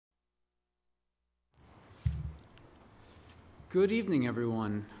Good evening,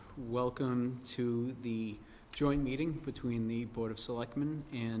 everyone. Welcome to the joint meeting between the Board of Selectmen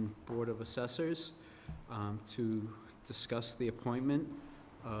and Board of Assessors to discuss the appointment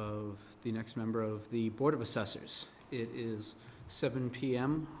of the next member of the Board of Assessors. It is 7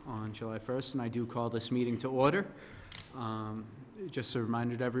 p.m. on July 1st, and I do call this meeting to order. Just a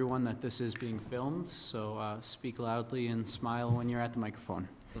reminder to everyone that this is being filmed, so speak loudly and smile when you're at the microphone.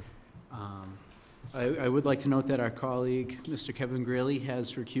 I would like to note that our colleague, Mr. Kevin Greeley,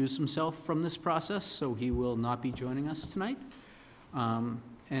 has recused himself from this process, so he will not be joining us tonight. And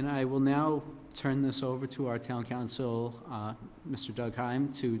I will now turn this over to our town council, Mr. Doug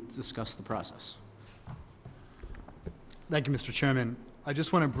Heim, to discuss the process. Thank you, Mr. Chairman. I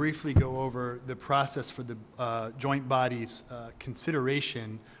just want to briefly go over the process for the joint body's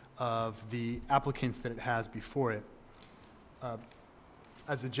consideration of the applicants that it has before it.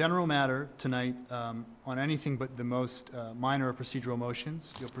 As a general matter tonight, on anything but the most minor procedural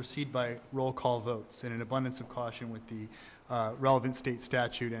motions, you'll proceed by roll call votes in an abundance of caution with the relevant state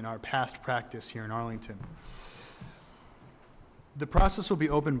statute and our past practice here in Arlington. The process will be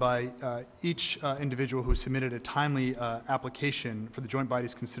opened by each individual who submitted a timely application for the joint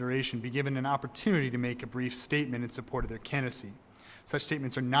body's consideration be given an opportunity to make a brief statement in support of their candidacy. Such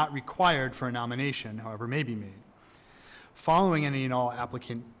statements are not required for a nomination, however, may be made. Following any and all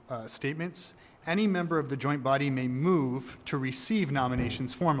applicant statements, any member of the joint body may move to receive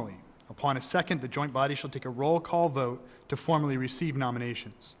nominations formally. Upon a second, the joint body shall take a roll call vote to formally receive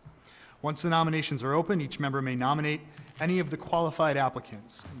nominations. Once the nominations are open, each member may nominate any of the qualified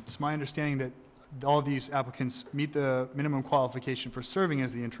applicants. It's my understanding that all of these applicants meet the minimum qualification for serving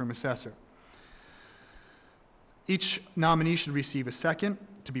as the interim assessor. Each nominee should receive a second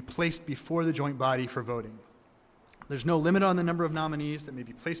to be placed before the joint body for voting. There's no limit on the number of nominees that may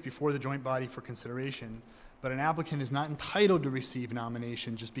be placed before the joint body for consideration, but an applicant is not entitled to receive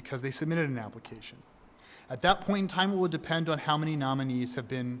nomination just because they submitted an application. At that point in time, it will depend on how many nominees have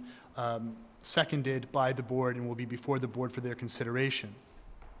been seconded by the board and will be before the board for their consideration.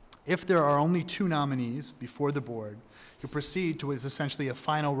 If there are only 2 nominees before the board, you'll proceed to what is essentially a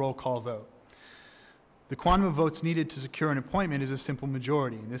final roll call vote. The quantum of votes needed to secure an appointment is a simple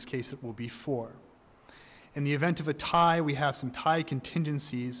majority. In this case, it will be 4. In the event of a tie, we have some tie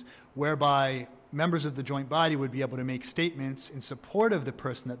contingencies whereby members of the joint body would be able to make statements in support of the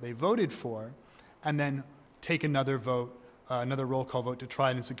person that they voted for and then take another vote, another roll call vote to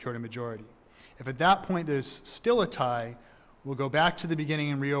try and secure a majority. If at that point there's still a tie, we'll go back to the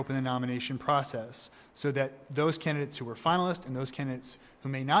beginning and reopen the nomination process so that those candidates who were finalists and those candidates who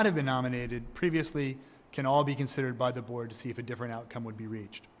may not have been nominated previously can all be considered by the board to see if a different outcome would be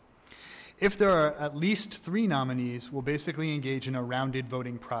reached. If there are at least 3 nominees, we'll basically engage in a rounded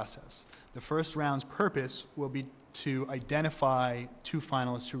voting process. The first round's purpose will be to identify 2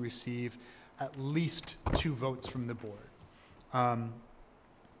 finalists who receive at least 2 votes from the board.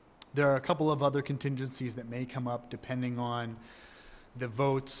 There are a couple of other contingencies that may come up depending on the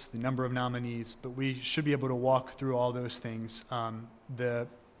votes, the number of nominees, but we should be able to walk through all those things. The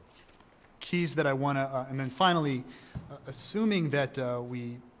keys that I want to, and then finally, assuming that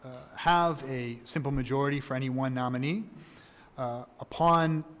we have a simple majority for any one nominee.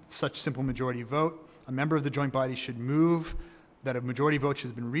 Upon such simple majority vote, a member of the joint body should move that a majority vote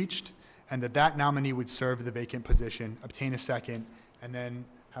has been reached and that nominee would serve the vacant position, obtain a second, and then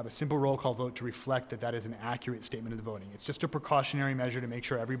have a simple roll call vote to reflect that that is an accurate statement of the voting. It's just a precautionary measure to make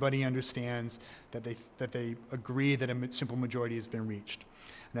sure everybody understands that they agree that a simple majority has been reached.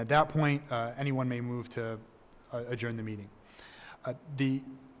 And at that point, anyone may move to adjourn the meeting. The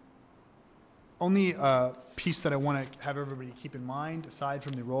only piece that I want to have everybody keep in mind, aside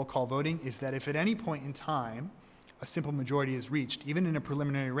from the roll call voting, is that if at any point in time a simple majority is reached, even in a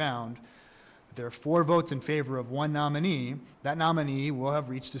preliminary round, there are 4 votes in favor of one nominee, that nominee will have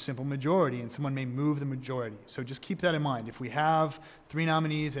reached a simple majority and someone may move the majority. So just keep that in mind. If we have 3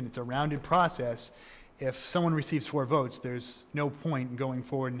 nominees and it's a rounded process, if someone receives 4 votes, there's no point in going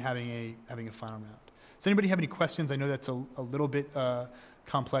forward and having a final round. Does anybody have any questions? I know that's a little bit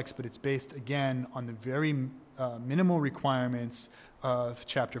complex, but it's based, again, on the very minimal requirements of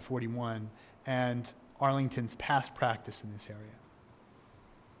Chapter 41 and Arlington's past practice in this area.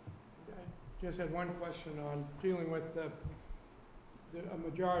 I just had one question on dealing with a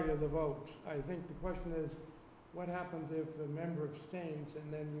majority of the votes. I think the question is, what happens if a member abstains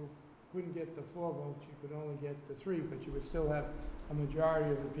and then you couldn't get the 4 votes, you could only get the 3, but you would still have a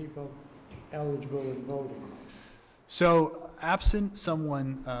majority of the people eligible and voting? So absent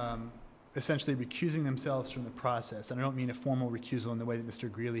someone essentially recusing themselves from the process, and I don't mean a formal recusal in the way that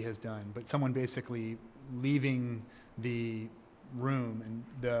Mr. Greeley has done, but someone basically leaving the room and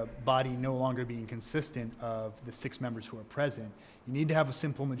the body no longer being consistent of the 6 members who are present, you need to have a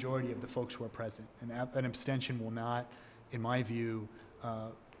simple majority of the folks who are present. And an abstention will not, in my view,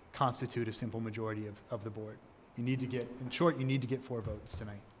 constitute a simple majority of the board. You need to get, in short, you need to get 4 votes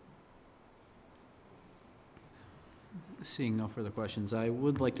tonight. Seeing no further questions, I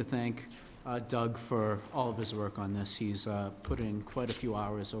would like to thank Doug for all of his work on this. He's put in quite a few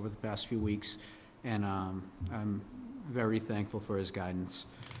hours over the past few weeks, and I'm very thankful for his guidance.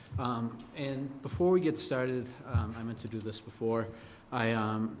 And before we get started, I meant to do this before, I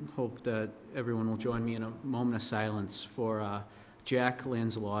hope that everyone will join me in a moment of silence for Jack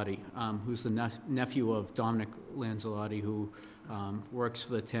Lanzelotti, who's the nephew of Dominic Lanzelotti, who works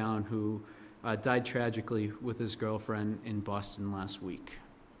for the town, who died tragically with his girlfriend in Boston last week.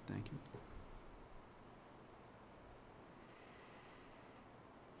 Thank you.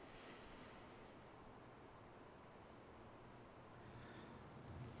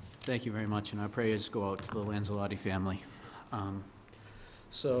 Thank you very much, and our prayers go out to the Lanzelotti family.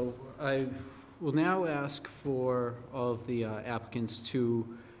 So I will now ask for all of the applicants to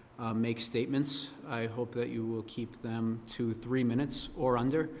make statements. I hope that you will keep them to 3 minutes or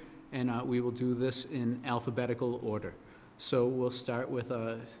under, and we will do this in alphabetical order. So we'll start with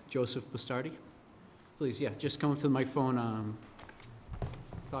Joseph Bastardi. Please, yeah, just come up to the microphone.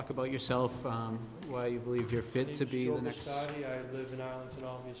 Talk about yourself, why you believe you're fit to be the next. My name's Joe Bastardi. I live in Arlington,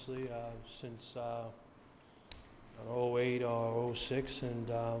 obviously, since 08 or 06, and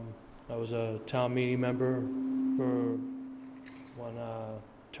I was a town meeting member for 1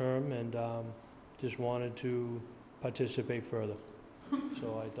 term, and just wanted to participate further.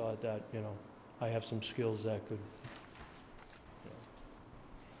 So I thought that, you know, I have some skills that could,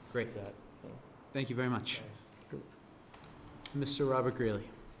 Great. that. Thank you very much. Mr. Robert Greeley.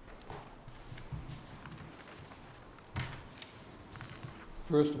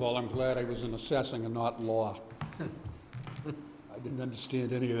 First of all, I'm glad I was in assessing and not law. I didn't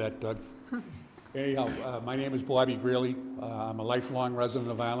understand any of that, Doug. Anyhow, my name is Bobby Greeley. I'm a lifelong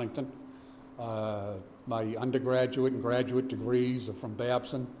resident of Arlington. My undergraduate and graduate degrees are from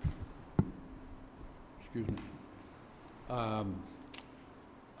Babson. Excuse me.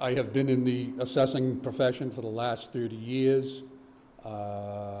 I have been in the assessing profession for the last 30 years.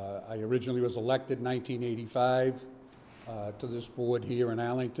 I originally was elected in 1985 to this board here in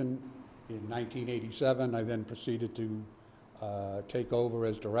Arlington. In 1987, I then proceeded to take over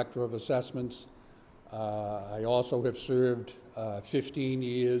as Director of Assessments. I also have served 15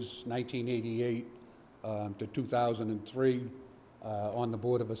 years, 1988 to 2003, on the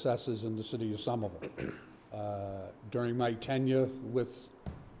Board of Assessors in the city of Somerville. During my tenure with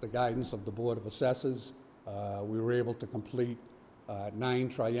the guidance of the Board of Assessors, we were able to complete 9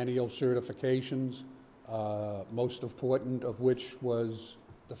 triennial certifications, most important of which was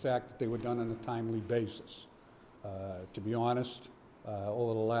the fact that they were done on a timely basis. To be honest,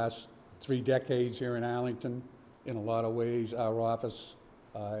 over the last 3 decades here in Arlington, in a lot of ways, our office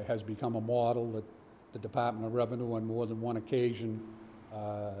has become a model that the Department of Revenue on more than one occasion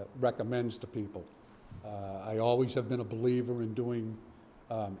recommends to people. I always have been a believer in doing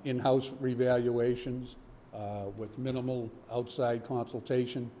in-house revaluations with minimal outside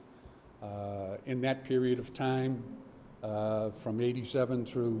consultation. In that period of time, from '87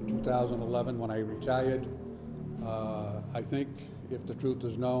 through 2011 when I retired, I think, if the truth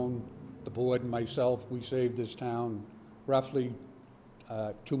is known, the board and myself, we saved this town roughly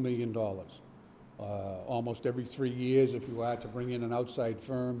 $2 million. Almost every 3 years, if you are to bring in an outside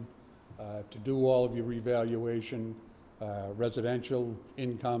firm to do all of your revaluation, residential,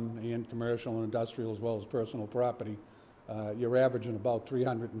 income, and commercial and industrial, as well as personal property, you're averaging about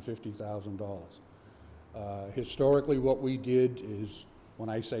 $350,000. Historically, what we did is, when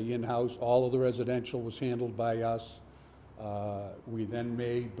I say in-house, all of the residential was handled by us. We then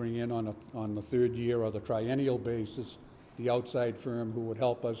may bring in on the 3rd year or the triennial basis the outside firm who would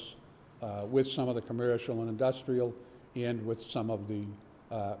help us with some of the commercial and industrial and with some of the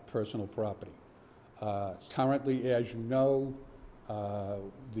personal property. Currently, as you know,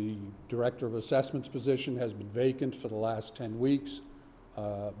 the Director of Assessments position has been vacant for the last 10 weeks.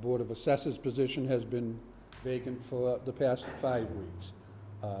 Board of Assessors position has been vacant for the past 5 weeks.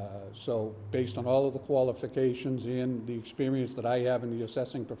 So based on all of the qualifications and the experience that I have in the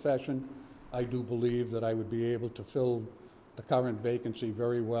assessing profession, I do believe that I would be able to fill the current vacancy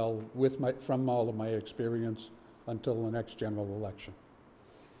very well from all of my experience until the next general election.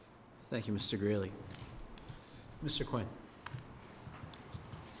 Thank you, Mr. Greeley. Mr. Quinn.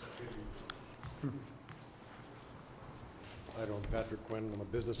 Hi, I'm Patrick Quinn. I'm a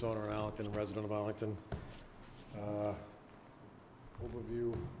business owner in Arlington, a resident of Arlington.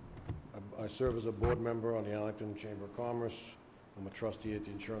 overview. I serve as a board member on the Arlington Chamber of Commerce. I'm a trustee at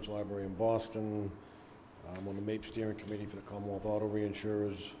the Insurance Library in Boston. I'm on the MAPE Steering Committee for the Commonwealth Auto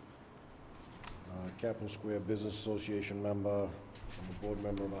Reinsurers. Captain Square Business Association member. I'm a board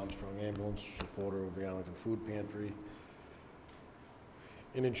member of Armstrong Ambulance, supporter of the Arlington Food Pantry.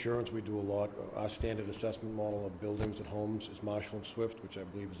 In insurance, we do a lot. Our standard assessment model of buildings and homes is Marshall & Swift, which I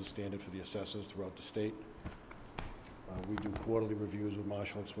believe is the standard for the assessors throughout the state. We do quarterly reviews with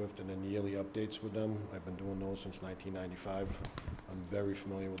Marshall & Swift and then yearly updates with them. I've been doing those since 1995. I'm very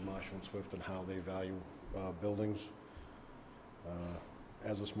familiar with Marshall & Swift and how they value buildings.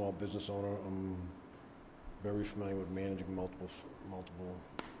 As a small business owner, I'm very familiar with managing multiple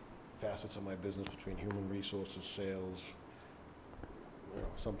facets of my business between human resources, sales. You know,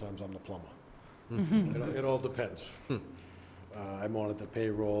 sometimes I'm the plumber. It all depends. I monitor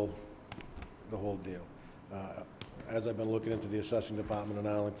payroll, the whole deal. As I've been looking into the assessing department in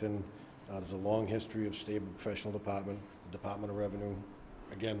Arlington, there's a long history of stable professional department. The Department of Revenue,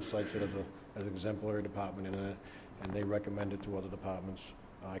 again, cites it as an exemplary department in it, and they recommend it to other departments.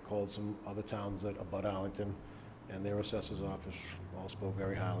 I called some other towns that abut Arlington, and their assessor's office all spoke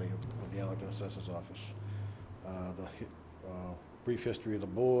very highly of the Arlington assessor's office. Brief history of the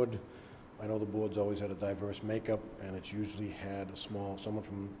board. I know the board's always had a diverse makeup, and it's usually had someone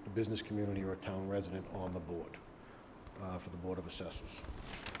from the business community or a town resident on the board for the Board of Assessors.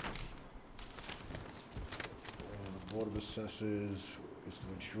 The Board of Assessors is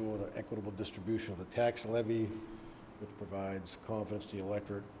to ensure the equitable distribution of the tax levy, which provides confidence to the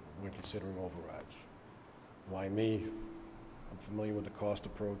electorate when considering overrides. Why me? I'm familiar with the cost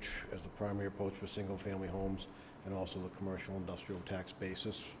approach as the primary approach for single-family homes and also the commercial industrial tax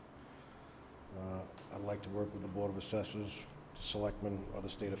basis. I'd like to work with the Board of Assessors, the Selectmen, other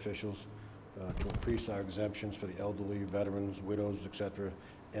state officials to increase our exemptions for the elderly, veterans, widows, etc.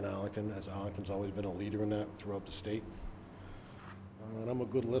 in Arlington, as Arlington's always been a leader in that throughout the state. And I'm a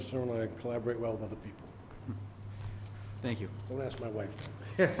good listener and I collaborate well with other people. Thank you. Don't ask my wife.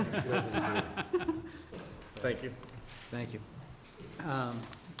 Thank you. Thank you.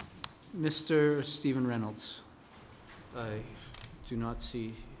 Mr. Stephen Reynolds, I do not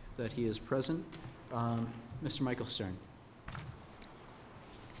see that he is present. Mr. Michael Stern.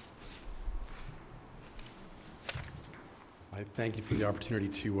 I thank you for the opportunity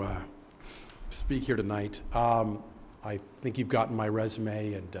to speak here tonight. I think you've gotten my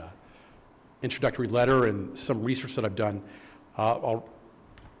resume and introductory letter and some research that I've done. I'll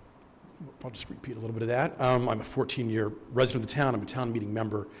just repeat a little bit of that. I'm a 14-year resident of the town. I'm a town meeting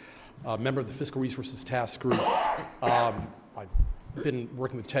member, member of the Fiscal Resources Task Group. I've been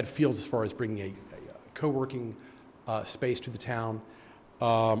working with Ted Fields as far as bringing a co-working space to the town.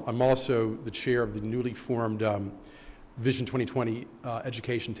 I'm also the chair of the newly formed Vision 2020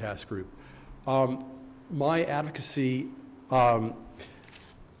 Education Task Group. My advocacy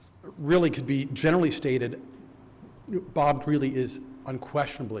really could be generally stated. Bob Greeley is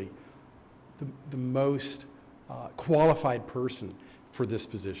unquestionably the most qualified person for this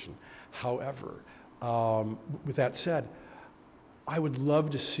position. However, with that said, I would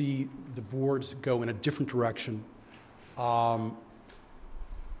love to see the boards go in a different direction. I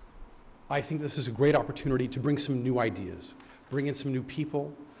think this is a great opportunity to bring some new ideas, bring in some new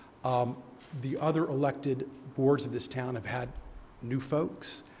people. The other elected boards of this town have had new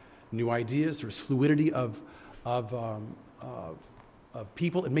folks, new ideas. There's fluidity of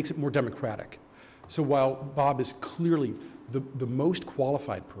people. It makes it more democratic. So while Bob is clearly the most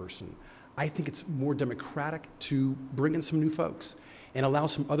qualified person, I think it's more democratic to bring in some new folks and allow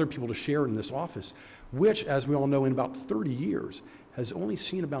some other people to share in this office, which, as we all know, in about 30 years, has only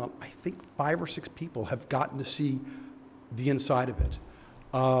seen about, I think, 5 or 6 people have gotten to see the inside of it.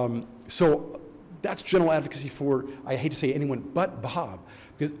 So that's general advocacy for, I hate to say anyone but Bob,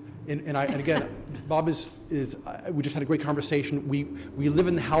 because, and again, Bob is we just had a great conversation. We live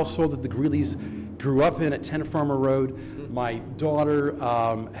in the household that the Greeleys grew up in at 10 Farmer Road. My daughter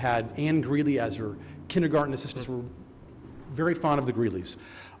had Ann Greeley as her kindergarten assistant. So we're very fond of the Greeleys.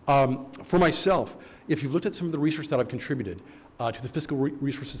 For myself, if you've looked at some of the research that I've contributed to the Fiscal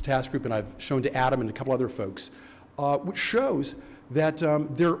Resources Task Group, and I've shown to Adam and a couple other folks, which shows that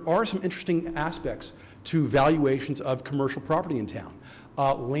there are some interesting aspects to valuations of commercial property in town.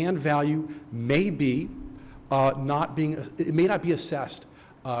 Land value may be it may not be assessed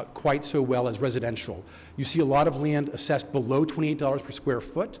quite so well as residential. You see a lot of land assessed below $28 per square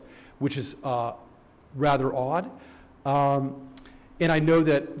foot, which is rather odd. And I know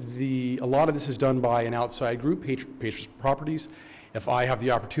that a lot of this is done by an outside group, Patriots Properties, If I have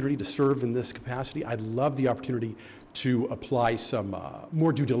the opportunity to serve in this capacity, I'd love the opportunity to apply some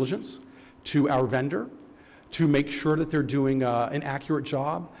more due diligence to our vendor to make sure that they're doing an accurate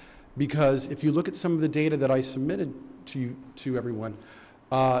job. Because if you look at some of the data that I submitted to everyone,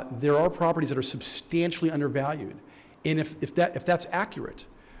 there are properties that are substantially undervalued. And if that's accurate,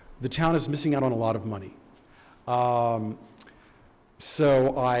 the town is missing out on a lot of money.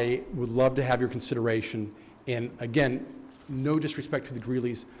 So I would love to have your consideration. And again, no disrespect to the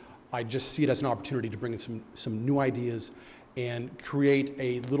Greeleys, I just see it as an opportunity to bring in some new ideas and create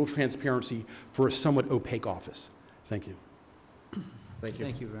a little transparency for a somewhat opaque office. Thank you. Thank you.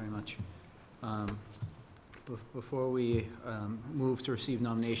 Thank you very much. Before we move to receive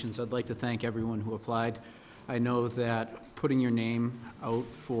nominations, I'd like to thank everyone who applied. I know that putting your name out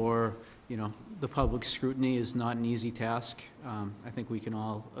for, the public scrutiny is not an easy task. I think we can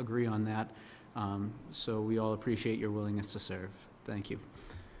all agree on that. So we all appreciate your willingness to serve. Thank you.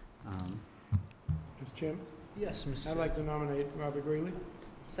 Mr. Chairman, Yes, Mr. I'd like to nominate Robert Greeley.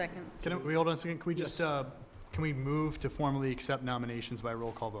 Second. Can we hold on a second? Can we just, Yes. can we move to formally accept nominations by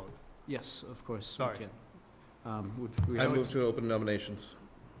roll call vote? Yes, of course. Sorry. We can. Would we I have- move to open nominations.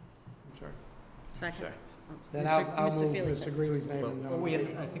 I'm sorry. Second. Sorry. Then Mr. I'll move Feely Mr. second. Greeley's name Well, in Well, we have,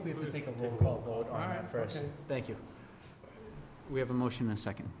 nomination. I think we have to take a roll call vote on All right, that first. okay. Thank you. We have a motion and a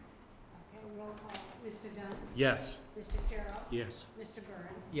second. Okay, roll call. Mr. Dunn? Yes. Mr. Carroll? Yes. Mr. Byrne?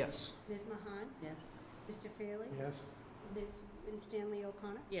 Yes. Ms. Mahan? Yes. Mr. Feely? Yes. Ms. Winstanley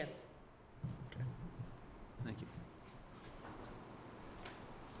O'Connor? Yes. Thank you.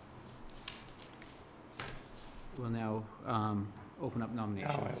 We'll now open up Now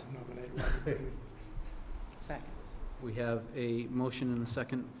nominations. I'll nominate Robert Greeley. Second. We have a motion and a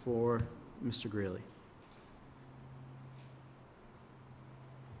second for Mr. Greeley.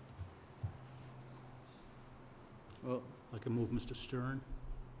 Well, I can move Mr. Stern.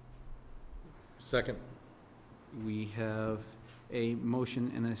 Second. we have a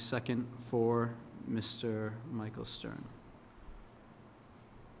motion and a second for Mr. Michael Stern.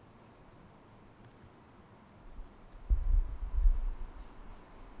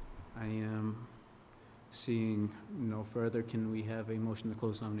 I am seeing no further. Can we have a motion to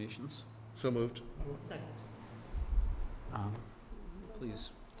close nominations? So moved. Second.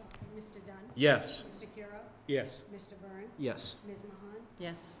 Please. Okay, Mr. Dunn? Yes. Mr. Carroll? Yes. Mr. Byrne? Yes. Ms. Mahan?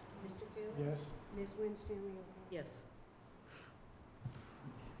 Yes. Mr. Feely? Yes. Ms. Winstanley O'Connor? Yes.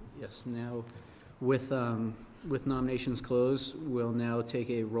 Yes, now, with nominations closed, we'll now take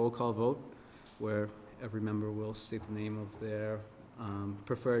a roll call vote where every member will state the name of their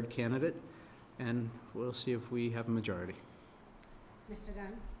preferred candidate, and we'll see if we have a majority. Mr.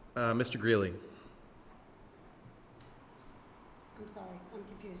 Dunn? Mr. Greeley. I'm sorry, I'm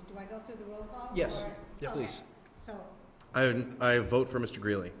confused. Do I go through the roll call? Yes. or- Yes. Okay, Please. So, I vote for Mr.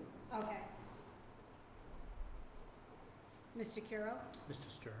 Greeley. okay. Mr. Carroll? Mr.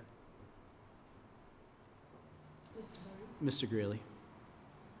 Stern. Mr. Byrne? Mr. Greeley.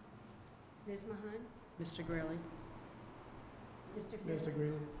 Ms. Mahan? Mr. Greeley. Mr. Feely? Mr.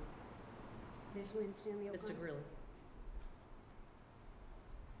 Greeley. Ms. Winstanley O'Connor? Mr. Greeley.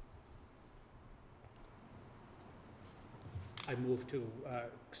 I move to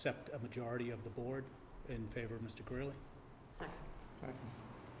accept a majority of the board in favor of Mr. Greeley. Second. Second.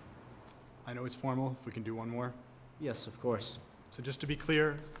 I know it's formal, if we can do one more. Yes, of course. So just to be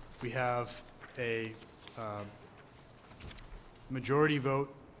clear, we have a majority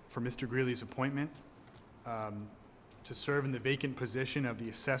vote for Mr. Greeley's appointment to serve in the vacant position of the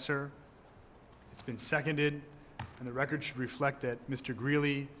assessor. It's been seconded, and the record should reflect that Mr.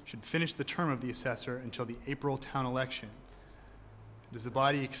 Greeley should finish the term of the assessor until the April town election. Does the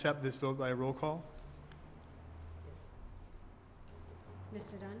body accept this vote by a roll call?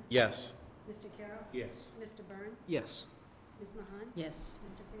 Mr. Dunn? Yes. Mr. Carroll? Yes. Mr. Byrne? Yes. Ms. Mahan? Yes.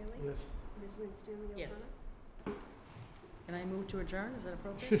 Mr. Feely? Yes. Ms. Winstanley O'Connor? Yes. Can I move to adjourn? Is that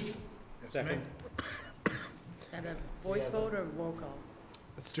appropriate? Yes, Second. ma'am. At a voice vote or roll call?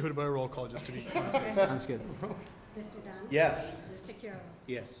 Let's do it by a roll call, just to be clear. Okay. Sounds good. Mr. Dunn? Yes. Mr. Carroll?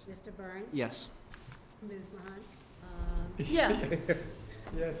 Yes. Mr. Byrne? Yes. Ms. Mahan? Yeah.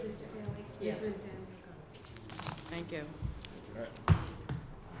 Yes. Mr. Feely? Yes. Ms. Winstanley O'Connor? Thank you.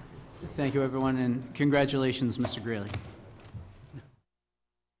 Thank you, everyone, and congratulations, Mr. Greeley.